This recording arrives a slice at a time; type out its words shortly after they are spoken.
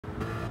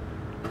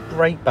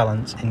brake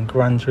balance in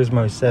Gran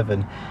Turismo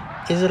 7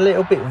 is a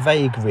little bit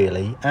vague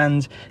really,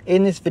 and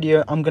in this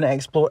video I'm going to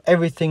explore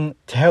everything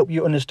to help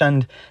you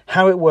understand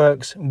how it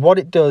works, what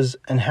it does,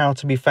 and how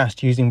to be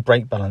fast using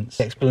brake balance.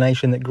 The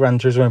explanation that Gran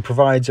Turismo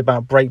provides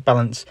about brake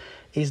balance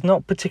is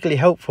not particularly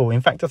helpful. In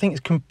fact, I think it's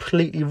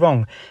completely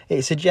wrong.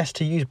 It suggests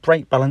to use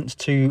brake balance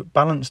to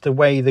balance the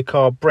way the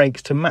car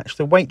brakes to match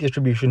the weight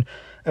distribution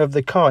of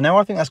the car. Now,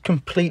 I think that's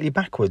completely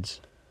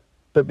backwards.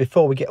 But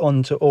before we get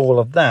on to all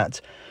of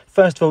that,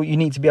 first of all, you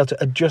need to be able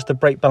to adjust the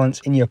brake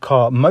balance in your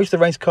car. Most of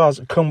the race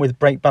cars come with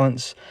brake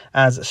balance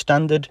as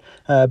standard,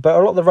 but a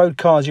lot of the road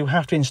cars, you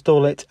have to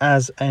install it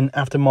as an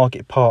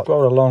aftermarket part.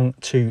 Scroll along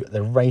to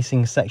the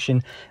racing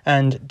section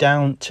and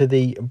down to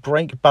the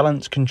brake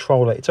balance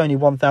controller. It's only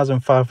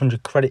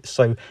 1,500 credits,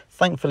 so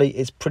thankfully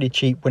it's pretty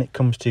cheap when it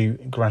comes to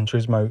Gran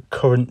Turismo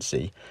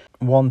currency.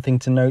 One thing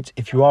to note,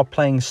 if you are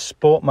playing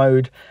sport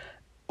mode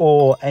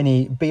or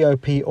any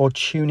BOP or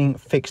tuning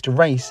fixed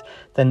race,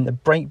 then the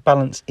brake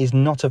balance is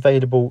not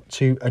available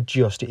to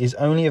adjust. It is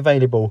only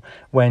available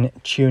when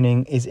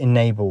tuning is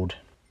enabled.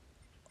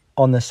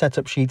 On the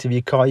setup sheet of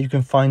your car, you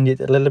can find it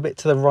a little bit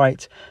to the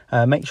right.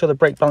 Make sure the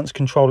brake balance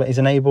controller is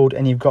enabled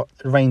and you've got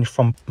the range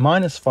from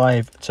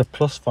 -5 to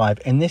 +5,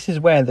 and this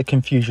is where the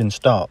confusion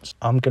starts.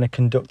 I'm going to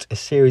conduct a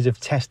series of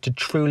tests to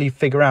truly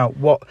figure out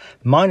what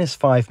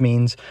 -5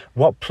 means,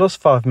 what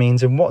 +5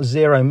 means, and what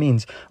 0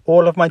 means.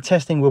 All of my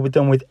testing will be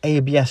done with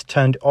ABS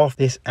turned off.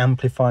 This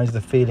amplifies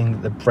the feeling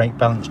that the brake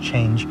balance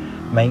change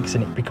makes,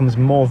 and it becomes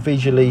more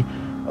visually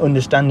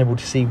understandable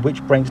to see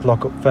which brakes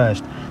lock up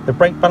first. The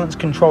brake balance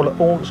controller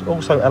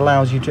also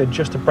allows you to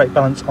adjust the brake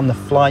balance on the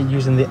fly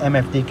using the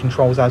MFD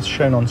controls as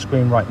shown on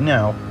screen right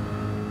now.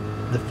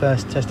 The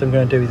first test I'm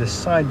going to do is a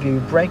side view,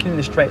 braking in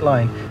a straight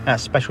line at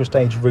special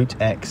stage Route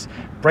X.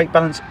 Brake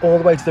balance all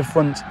the way to the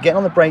front, getting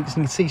on the brakes,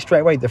 and you can see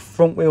straight away the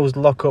front wheels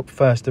lock up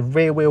first, the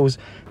rear wheels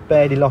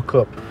barely lock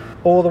up.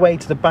 All the way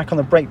to the back on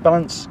the brake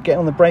balance, getting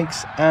on the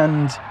brakes,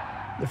 and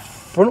the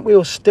front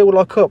wheels still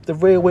lock up, the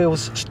rear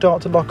wheels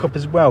start to lock up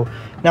as well.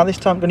 Now this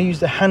time I'm going to use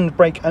the hand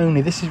brake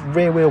only. This is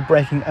rear wheel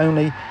braking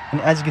only, and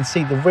as you can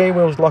see the rear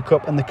wheels lock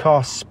up and the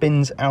car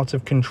spins out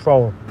of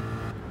control.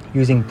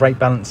 Using brake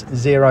balance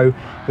 0,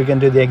 we're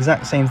going to do the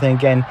exact same thing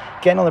again,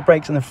 getting on the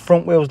brakes and the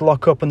front wheels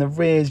lock up and the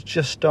rears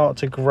just start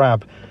to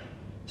grab.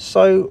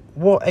 So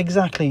what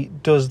exactly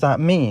does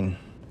that mean?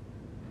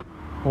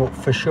 Well,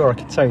 for sure I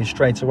can tell you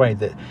straight away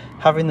that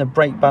having the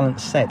brake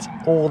balance set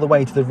all the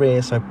way to the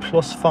rear, so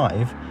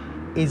 +5,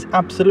 is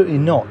absolutely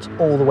not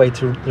all the way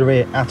to the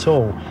rear at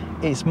all.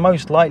 It's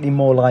most likely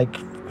more like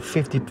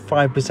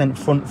 55%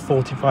 front,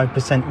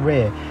 45%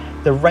 rear.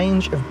 The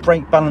range of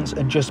brake balance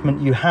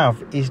adjustment you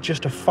have is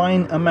just a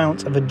fine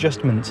amount of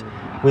adjustment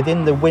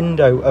within the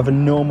window of a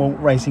normal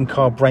racing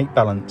car brake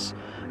balance.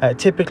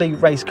 Typically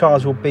race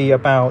cars will be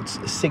about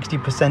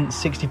 60%,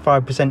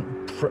 65%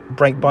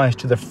 brake bias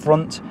to the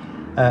front.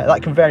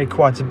 That can vary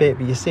quite a bit,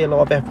 but you see a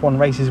lot of F1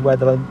 races where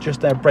they'll adjust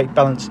their brake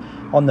balance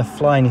on the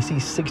fly, and you see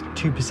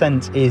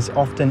 62% is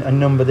often a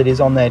number that is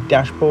on their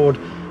dashboard.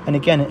 And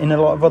again, in a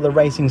lot of other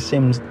racing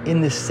sims, in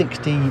the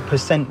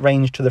 60%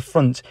 range to the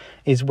front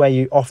is where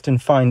you often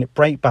find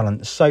brake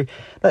balance. So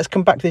let's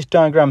come back to this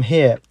diagram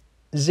here.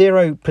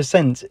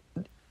 0%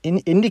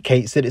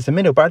 indicates that it's the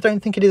middle, but I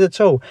don't think it is at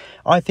all.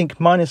 I think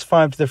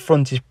 -5 to the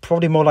front is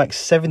probably more like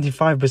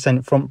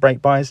 75% front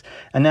brake bias,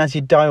 and as you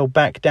dial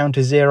back down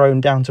to 0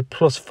 and down to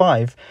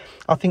 +5,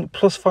 I think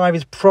 +5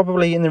 is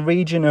probably in the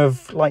region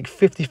of like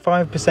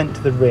 55%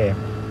 to the rear.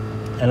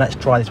 And let's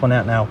try this one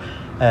out now.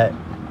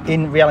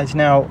 In reality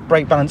now,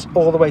 brake balance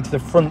all the way to the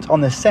front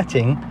on the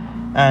setting,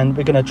 and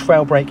we're going to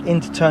trail brake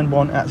into turn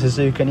 1 at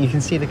Suzuka, and you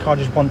can see the car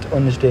just want to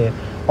understeer.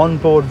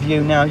 Onboard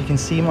view now, you can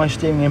see my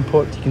steering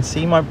input, you can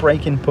see my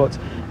brake input.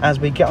 As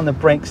we get on the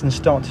brakes and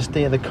start to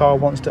steer, the car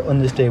wants to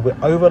understeer. We're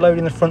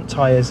overloading the front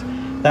tyres.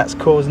 That's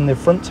causing the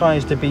front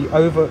tyres to be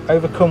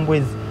overcome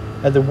with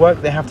the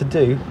work they have to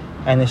do,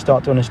 and they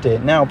start to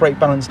understeer. Now brake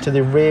balance to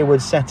the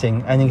rearward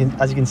setting, and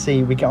as you can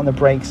see, we get on the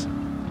brakes,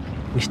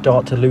 we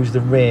start to lose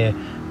the rear,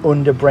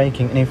 under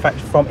braking, and in fact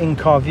from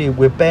in-car view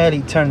we're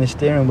barely turning the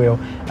steering wheel,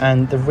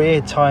 and the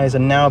rear tyres are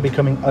now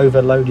becoming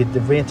overloaded.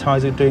 The rear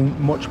tyres are doing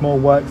much more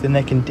work than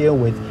they can deal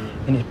with,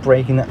 and it's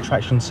breaking that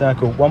traction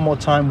circle. One more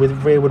time with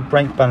rearward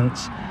brake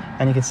balance,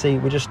 and you can see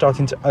we're just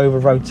starting to over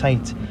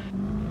rotate.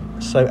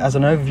 So as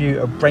an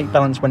overview of brake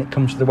balance when it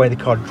comes to the way the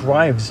car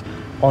drives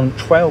on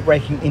trail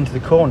braking into the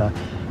corner,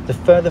 the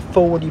further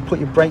forward you put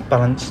your brake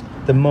balance,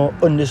 the more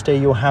understeer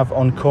you'll have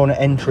on corner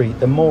entry.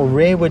 The more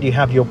rearward you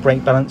have your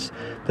brake balance,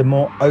 the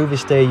more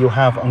oversteer you'll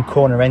have on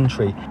corner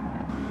entry.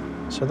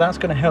 So that's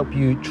going to help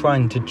you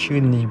trying to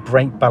tune the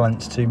brake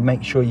balance to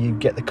make sure you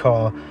get the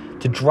car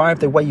to drive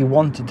the way you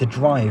want it to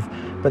drive.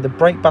 But the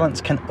brake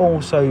balance can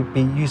also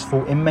be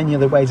useful in many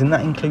other ways, and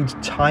that includes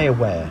tyre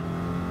wear.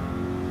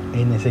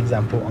 In this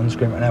example on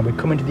screen right now, we're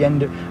coming to the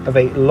end of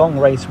a long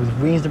race with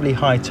reasonably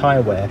high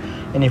tyre wear,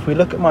 and if we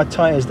look at my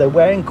tyres, they're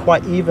wearing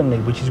quite evenly,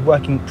 which is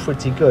working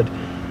pretty good.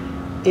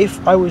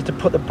 If I was to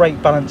put the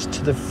brake balance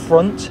to the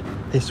front,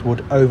 this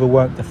would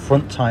overwork the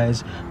front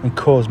tyres and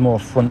cause more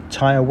front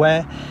tyre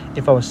wear.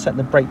 If I was set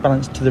the brake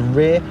balance to the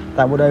rear,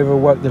 that would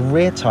overwork the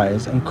rear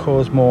tyres and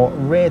cause more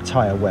rear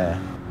tyre wear.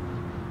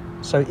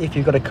 So if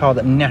you've got a car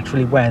that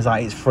naturally wears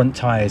out its front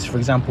tyres, for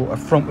example a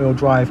front wheel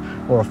drive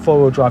or a four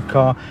wheel drive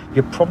car,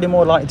 you're probably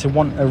more likely to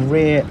want a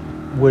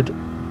rearward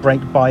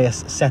brake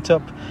bias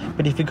setup.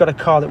 But if you've got a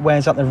car that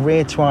wears out the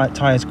rear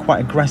tyres quite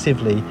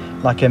aggressively,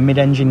 like a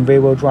mid-engine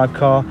rear-wheel drive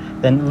car,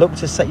 then look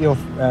to set your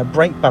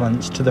brake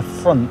balance to the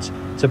front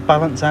to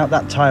balance out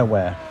that tyre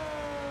wear.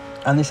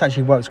 And this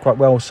actually works quite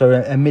well.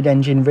 So a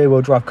mid-engine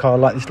rear-wheel drive car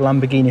like this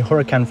Lamborghini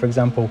Huracan, for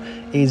example,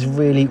 is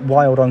really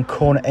wild on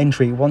corner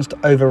entry. It wants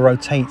to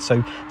over-rotate,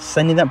 so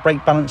sending that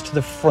brake balance to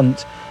the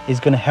front is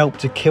going to help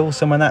to kill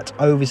some of that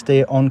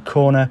oversteer on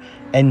corner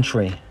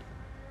entry.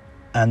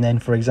 And then,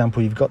 for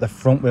example, you've got the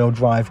front-wheel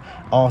drive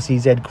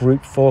RCZ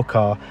Group 4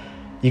 car.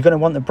 You're going to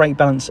want the brake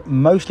balance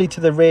mostly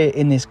to the rear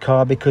in this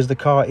car because the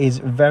car is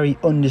very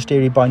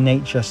understeery by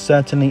nature,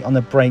 certainly on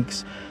the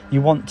brakes.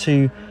 You want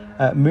to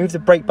move the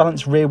brake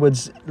balance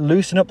rearwards,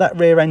 loosen up that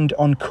rear end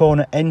on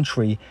corner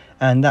entry,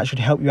 and that should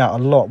help you out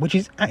a lot, which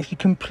is actually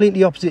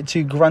completely opposite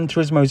to Gran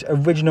Turismo's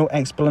original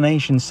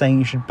explanation, saying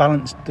you should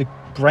balance the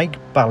brake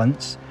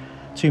balance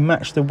to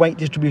match the weight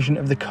distribution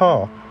of the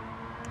car.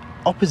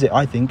 Opposite,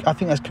 I think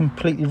that's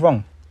completely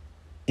wrong.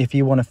 If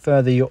you want to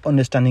further your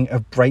understanding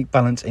of brake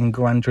balance in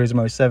Gran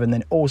Turismo 7,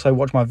 then also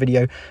watch my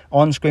video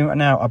on screen right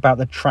now about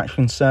the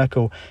traction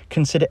circle.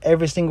 Consider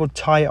every single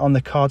tyre on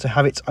the car to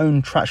have its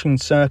own traction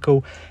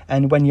circle,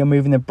 and when you're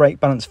moving the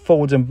brake balance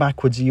forwards and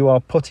backwards, you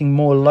are putting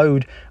more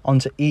load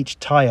onto each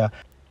tyre.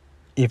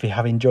 If you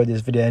have enjoyed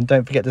this video, and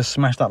don't forget to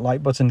smash that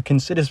like button,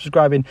 consider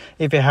subscribing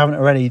if you haven't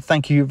already.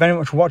 Thank you very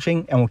much for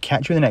watching, and we'll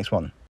catch you in the next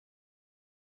one.